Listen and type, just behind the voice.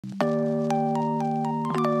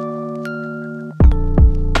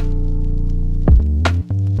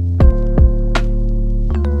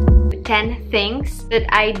10 things that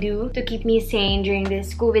I do to keep me sane during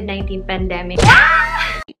this COVID-19 pandemic.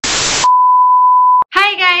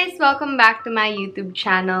 Hi guys! Welcome back to my YouTube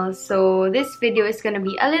channel. So this video is gonna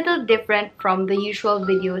be a little different from the usual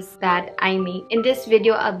videos that I make. In this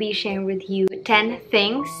video, I'll be sharing with you 10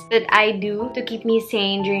 things that I do to keep me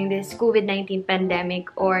sane during this COVID-19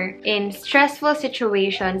 pandemic or in stressful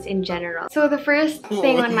situations in general. So the first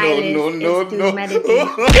thing on my list is to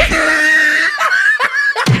meditate.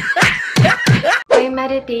 By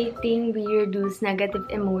meditating, we reduce negative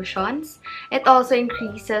emotions. It also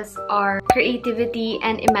increases our creativity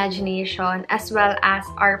and imagination as well as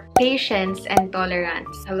our patience and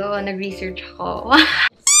tolerance. Hello, nag-research ako.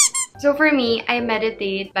 So for me, I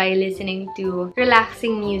meditate by listening to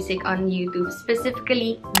relaxing music on YouTube,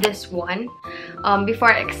 specifically this one. Before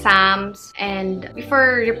exams and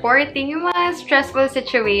before reporting yung mga stressful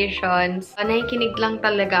situations, nakikinig lang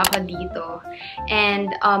talaga ako dito. And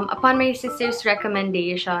upon my sister's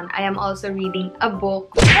recommendation, I am also reading a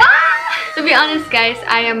book. To be honest guys,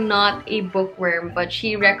 I am not a bookworm, but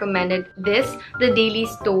she recommended this, The Daily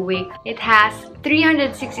Stoic. It has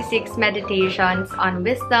 366 meditations on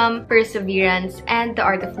wisdom, perseverance, and the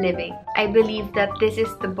art of living. I believe that this is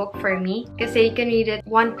the book for me kasi you can read it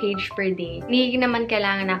 1 page per day. Hindi naman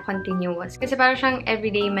kailangan na continuous kasi parang siyang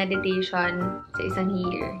everyday meditation sa isang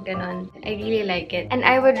year. Ganon. I really like it. And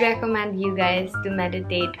I would recommend you guys to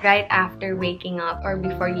meditate right after waking up or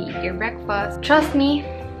before you eat your breakfast. Trust me,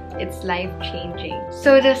 it's life-changing.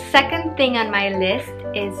 So the second thing on my list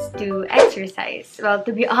is to exercise. Well,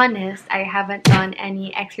 to be honest, I haven't done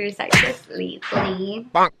any exercises lately.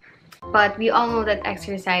 But we all know that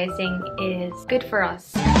exercising is good for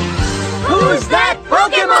us. Who's that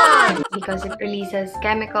Pokemon? Because it releases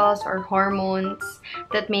chemicals or hormones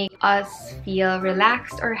that make us feel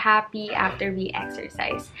relaxed or happy after we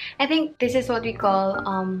exercise. I think this is what we call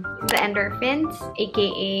the endorphins,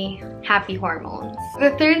 aka happy hormones.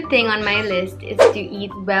 The third thing on my list is to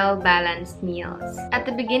eat well-balanced meals. At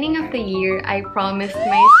the beginning of the year, I promised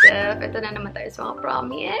myself, ito na naman tayo sa mga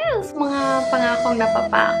promise, mga pangakong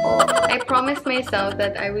napapako. I promised myself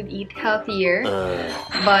that I would eat healthier,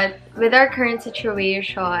 but with our current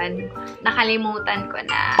situation, nakalimutan ko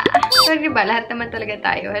na. So, diba, lahat naman talaga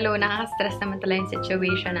tayo. Hello, nakaka-stress naman talaga yung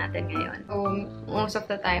situation natin ngayon. So, most of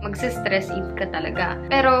the time, magsistress eat ka talaga.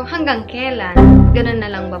 Pero hanggang kailan? Ganun na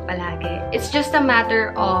lang ba palagi? It's just a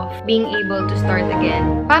matter of being able to start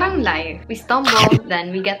again. Parang life. We stumble,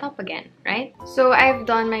 then we get up again, right? So, I've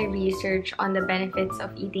done my research on the benefits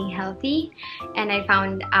of eating healthy, and I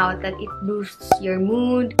found out that it boosts your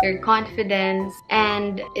mood, your confidence,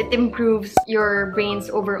 and it improves your brain's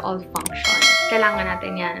overall function. Kailangan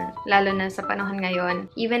natin yan, lalo na sa panahon ngayon.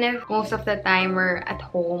 Even if most of the time we're at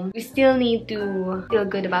home, we still need to feel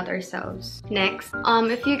good about ourselves. Next,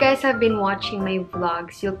 if you guys have been watching my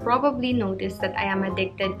vlogs, you'll probably notice that I am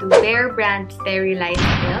addicted to Bear brand sterilized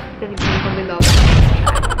milk, the ginkgo biloba.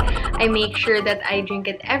 I make sure that I drink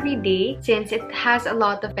it every day since it has a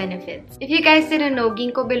lot of benefits. If you guys didn't know,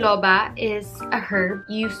 ginkgo biloba is a herb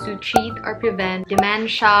used to treat or prevent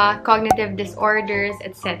dementia, cognitive disorders,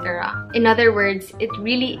 etc. In other words, it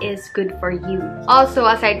really is good for you. Also,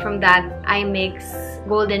 aside from that, I mix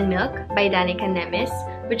Golden Milk by Danica Nemes,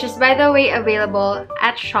 which is by the way available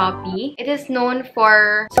at Shopee. It is known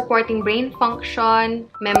for supporting brain function,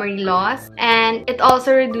 memory loss, and it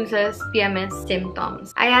also reduces PMS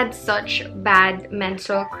symptoms. I had such bad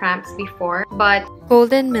menstrual cramps before, but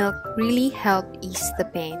Golden Milk really helped ease the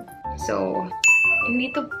pain. So,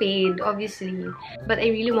 hindi to paid, obviously, but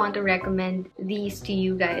I really want to recommend these to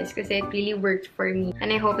you guys because it really worked for me,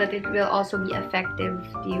 and I hope that it will also be effective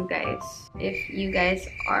to you guys if you guys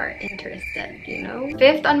are interested, you know.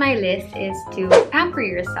 Fifth on my list is to pamper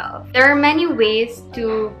yourself. There are many ways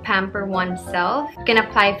to pamper oneself. You can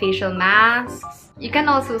apply facial masks. You can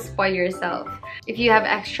also spoil yourself. If you have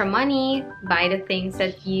extra money, buy the things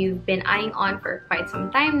that you've been eyeing on for quite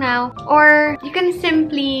some time now. Or you can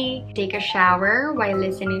simply take a shower while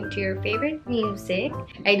listening to your favorite music.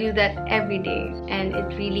 I do that every day and it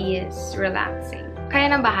really is relaxing.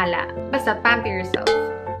 Kaya na bahala. Basta pamper yourself.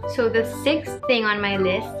 So the sixth thing on my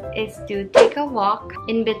list is to take a walk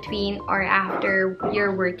in between or after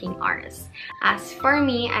your working hours. As for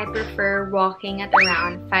me, I prefer walking at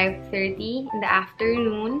around 5:30 in the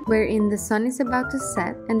afternoon, wherein the sun is about to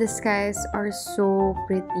set and the skies are so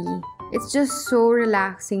pretty. It's just so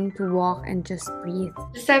relaxing to walk and just breathe.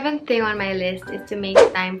 The seventh thing on my list is to make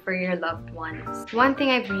time for your loved ones. One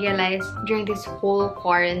thing I've realized during this whole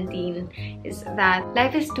quarantine is that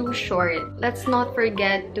life is too short. Let's not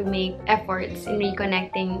forget to make efforts in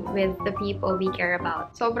reconnecting with the people we care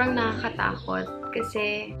about. Sobrang nakakatakot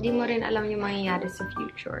kasi di mo rin alam yung mangyayari sa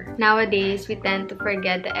future. Nowadays, we tend to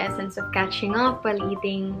forget the essence of catching up while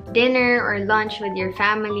eating dinner or lunch with your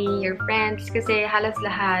family, your friends, kasi halos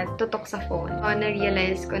lahat tutok sa phone. So,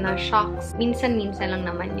 na-realize ko na shocks, minsan-minsan lang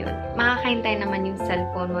naman yun. Makakaintay naman yung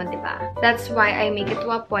cellphone mo, diba? That's why I make it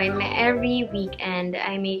to a point na every weekend,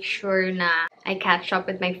 I make sure na I catch up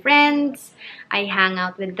with my friends, I hang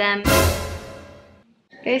out with them.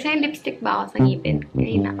 Kaya sa lipstick ba ako sa ngipin?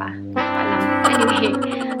 Kanina pa. Anyway,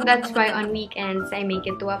 that's why on weekends, I make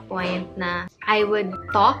it to a point na I would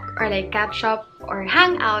talk or like catch up or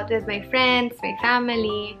hang out with my friends, my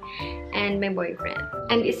family, and my boyfriend.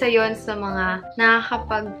 And isa yon sa mga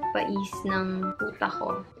nakakapagpais ng utak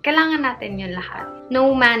ko. Kailangan natin yun lahat.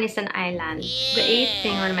 No man is an island. The 8th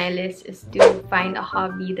thing on my list is to find a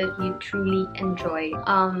hobby that you truly enjoy.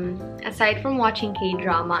 Aside from watching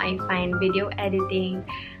K-drama, I find video editing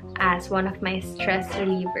as one of my stress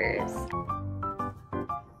relievers.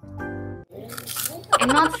 I'm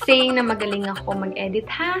not saying na magaling ako mag-edit,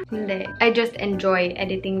 ha? Hindi. I just enjoy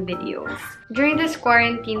editing videos. During this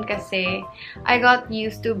quarantine kasi, I got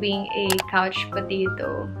used to being a couch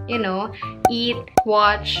potato. You know, eat,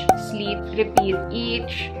 watch, sleep, repeat. Eat,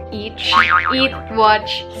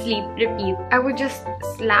 watch, sleep, repeat. I would just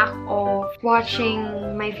slack off watching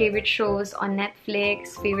my favorite shows on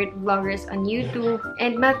Netflix, favorite vloggers on YouTube.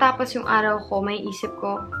 And matapos yung araw ko, may isip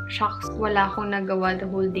ko, shucks, wala akong nagawa the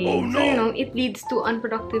whole day. Oh, no. So, you know, it leads to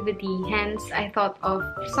unproductivity. Hence, I thought of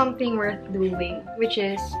something worth doing, which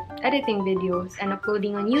is editing videos and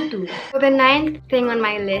uploading on YouTube. So the 9th thing on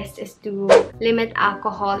my list is to limit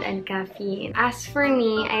alcohol and caffeine. As for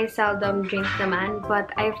me, I seldom drink naman,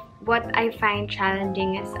 but what I find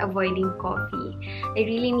challenging is avoiding coffee. I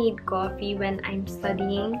really need coffee when I'm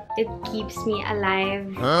studying. It keeps me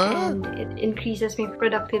alive and it increases my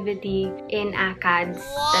productivity in ACADS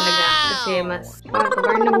talaga. Kasi mas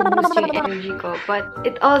parang nabuboost yung energy ko. But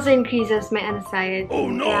it also increases my anxiety. Oh,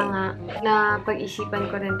 no. Kaya nga,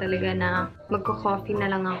 napag-isipan ko rin talaga na magko-coffee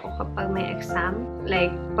na lang ako kapag may exam.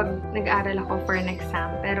 Like, pag nag-aaral ako for an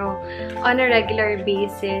exam. Pero on a regular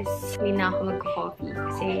basis, hindi na ako magko-coffee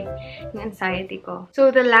kasi yung anxiety ko.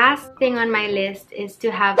 So, the last thing on my list is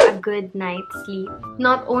to have a good night's sleep.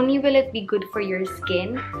 Not only will it be good for your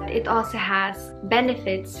skin, it also has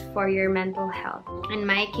benefits for your mental health. In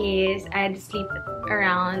my case, I'd sleep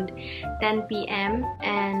around 10 p.m.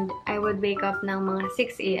 and I would wake up ng mga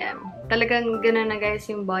 6 a.m. Talagang ganun na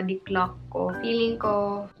guys yung body clock ko. Feeling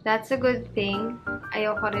ko, that's a good thing.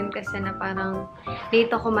 Ayoko rin kasi na parang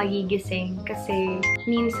late ako magigising kasi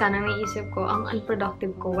minsan ang naisip ko, ang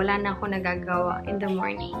unproductive ko, wala na ako nagagawa in the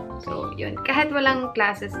morning. So, yun. Kahit walang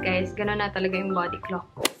classes guys, ganun na talaga yung body clock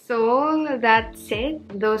ko. So, that's it.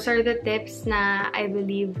 Those are the tips na I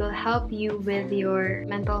believe will help you with your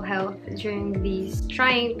mental health during these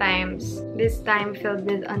trying times. This time filled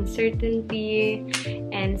with uncertainty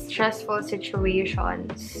and stressful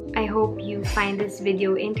situations. I hope you find this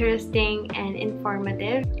video interesting and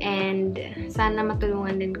informative and sana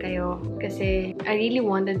matulungan din kayo kasi I really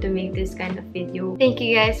wanted to make this kind of video. Thank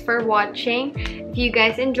you guys for watching. If you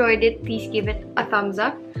guys enjoyed it, please give it a thumbs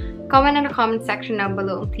up. Comment in the comment section down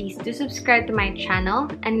below and please do subscribe to my channel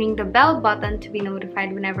and ring the bell button to be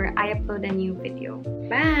notified whenever I upload a new video.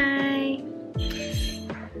 Bye!